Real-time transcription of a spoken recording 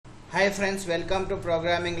Hi friends, welcome to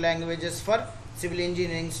Programming Languages for Civil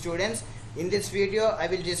Engineering students. In this video, I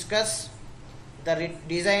will discuss the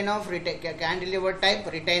design of cantilever type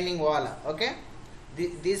retaining wall. Okay,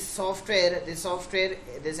 this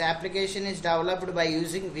application is developed by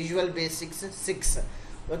using Visual Basic 6.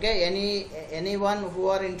 Okay, anyone who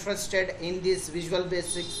are interested in this Visual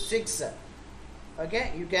Basic 6,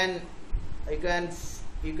 okay, you can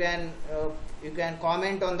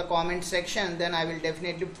comment on the comment section. Then I will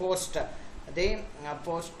definitely post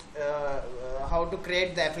how to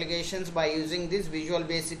create the applications by using this Visual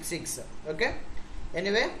Basic 6. Okay,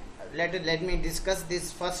 anyway, let me discuss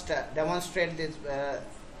this first. Demonstrate this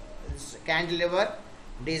cantilever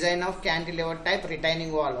design of cantilever type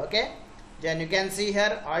retaining wall. Okay, then you can see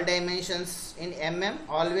here all dimensions in mm.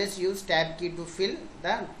 Always use tab key to fill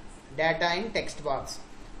the data in text box.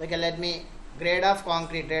 Okay, let me grade of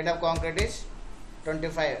concrete is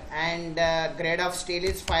 25 and grade of steel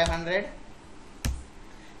is 500,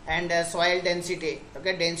 and soil density,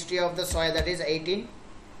 okay, density of the soil, that is 18.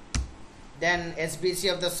 Then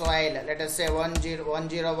SBC of the soil, let us say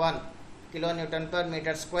 101 kilonewton per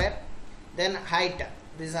meter square. Then height,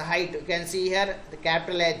 this is a height. You can see here the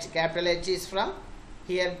capital H is from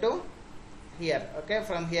here to here. Okay,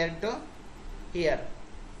 from here to here.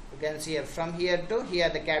 You can see here from here to here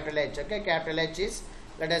the capital H. Okay, capital H is,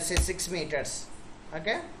 let us say 6 meters.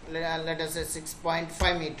 Okay, let us say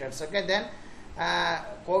 6.5 meters. Okay, then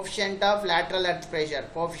coefficient of lateral earth pressure,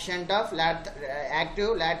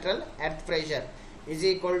 active lateral earth pressure is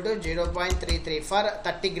equal to 0.33 for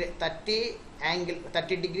 30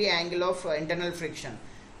 degree angle of internal friction.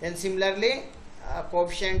 Then similarly,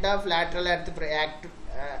 coefficient of lateral active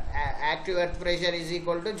earth pressure is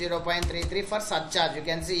equal to 0.33 for surcharge. You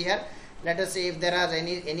can see here. Let us see if there are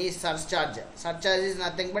any surcharge. Surcharge is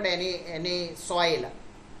nothing but any soil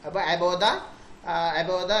above the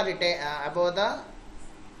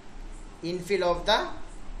infill of the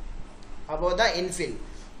infill.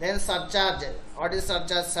 Then surcharge. What is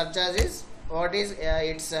surcharge? Surcharge is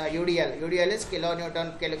its UDL. UDL is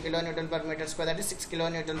kilonewton per meter square. That is 6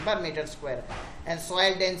 kilonewton per meter square. And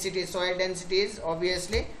soil density is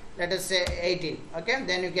obviously, let us say 18. Okay.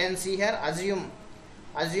 Then you can see here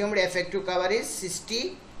assumed effective cover is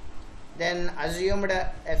 60. Then assumed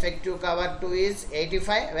effective cover 2 is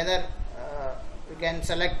 85. Whether you can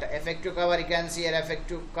select effective cover, you can see here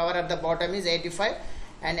effective cover at the bottom is 85,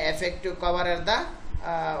 and effective cover at the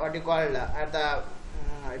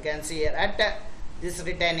you can see here at this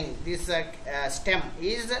retaining, this stem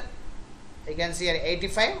is, you can see here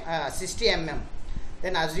 85, 60 mm.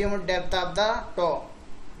 Then assumed depth of the toe,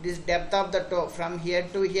 this depth of the toe from here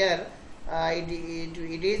to here, it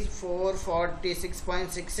is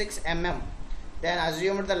 446.66 mm. Then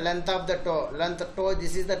assumed the length of the toe,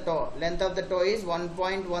 this is the toe, length of the toe is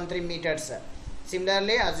 1.13 meters.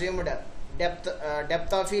 Similarly, assumed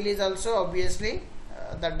depth of heel is also obviously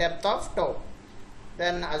the depth of toe.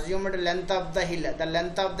 Then assumed length of the heel,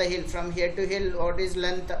 from here to heel, what is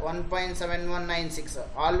length? 1.7196.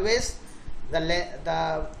 Always the length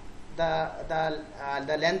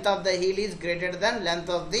of the heel is greater than length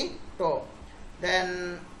of the toe.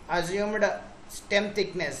 Then assumed stem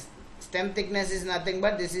thickness. Stem thickness is nothing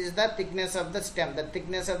but this is the thickness of the stem. The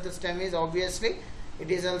thickness of the stem is obviously, it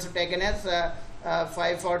is also taken as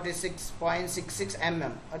 546.66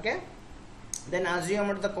 mm. Okay. Then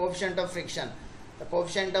assumed the coefficient of friction. The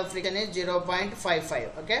coefficient of friction is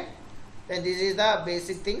 0.55. Okay. Then this is the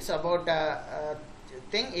basic things about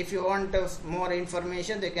thing. If you want more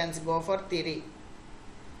information, you can go for theory.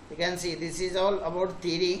 You can see this is all about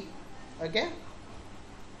theory. Okay.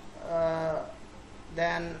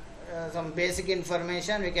 Then some basic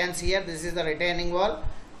information we can see here. This is the retaining wall,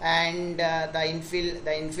 and the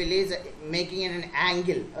infill is making an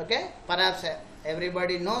angle. Okay, perhaps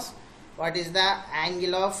everybody knows what is the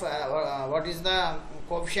angle of what is the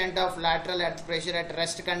coefficient of lateral earth pressure at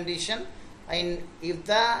rest condition, and if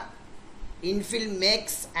the infill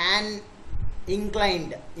makes an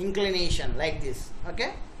inclination like this.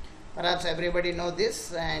 Okay, perhaps everybody know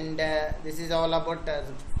this, and this is all about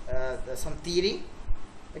some theory.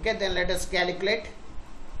 Okay, then let us calculate.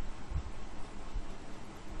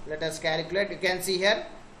 You can see here,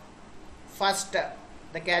 first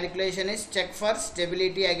the calculation is check for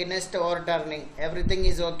stability against overturning. Everything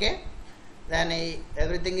is okay. Then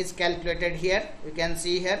everything is calculated here. You can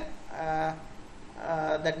see here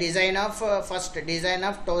the design of first design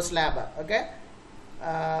of toe slab. Okay,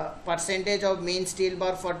 percentage of mean steel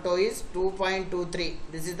bar for toe is 2.23.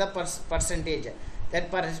 This is the percentage. That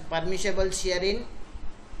permissible shear in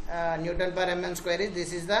Newton per mm square is,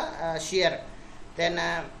 this is the shear. Then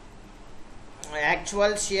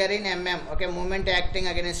actual shear in mm, okay, moment acting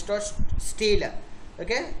against steel,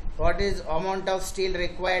 okay. What is amount of steel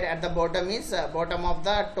required at the bottom is bottom of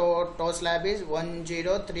the toe slab is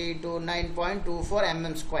 10329.24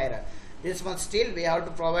 mm square. This much steel we have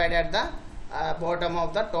to provide at the bottom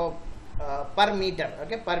of the toe per meter,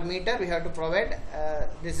 okay. Per meter we have to provide,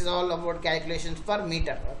 this is all about calculations per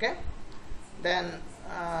meter, okay. Then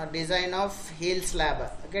design of heel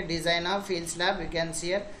slab, okay. Design of heel slab, you can see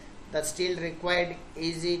here the steel required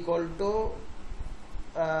is equal to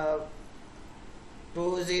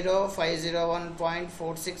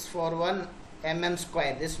 20501.4641 mm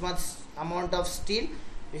square. This much amount of steel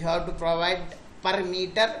we have to provide per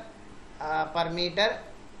meter, per meter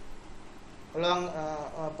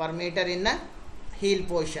in a heel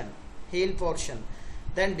portion.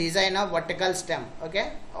 Then design of vertical stem,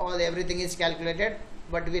 okay. Everything is calculated,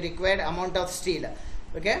 but we required amount of steel,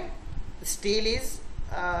 okay. Steel is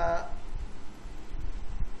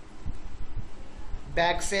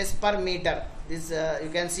back face per meter. This you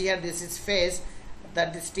can see here, this is face,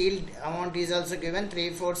 that the steel amount is also given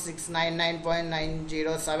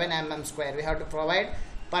 34699.907 mm square. We have to provide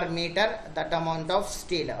per meter that amount of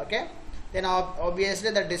steel, okay. Then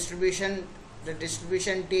obviously the distribution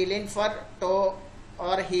steel in for toe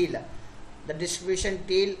or heel, the distribution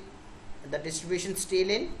steel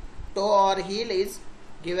in toe or heel is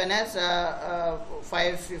given as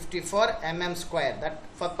 554 mm square. That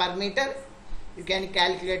for per meter you can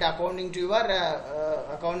calculate according to your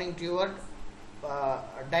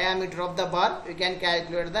diameter of the bar. You can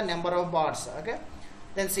calculate the number of bars, okay.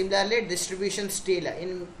 Then similarly distribution steel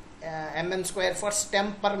in mm square for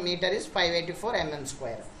stem per meter is 584 mm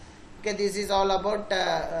square, okay. This is all about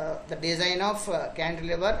the design of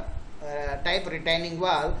cantilever type retaining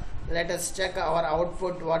wall. Let us check our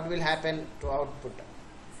output, what will happen to output.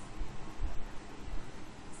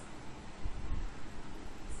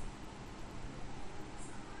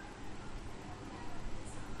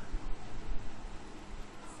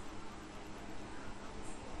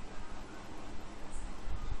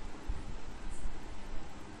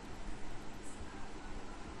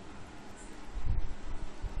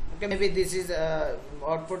 Okay, maybe this is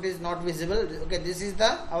output is not visible, okay. This is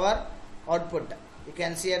our output. You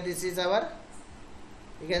can see here, this is our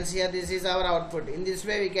output. In this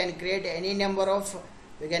way we can create any number of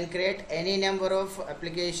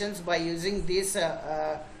applications by using this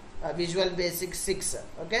Visual Basic 6,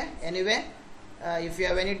 okay. Anyway, if you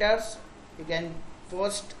have any doubts, you can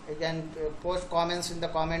post comments in the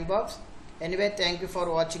comment box. Anyway, thank you for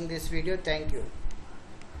watching this video. Thank you.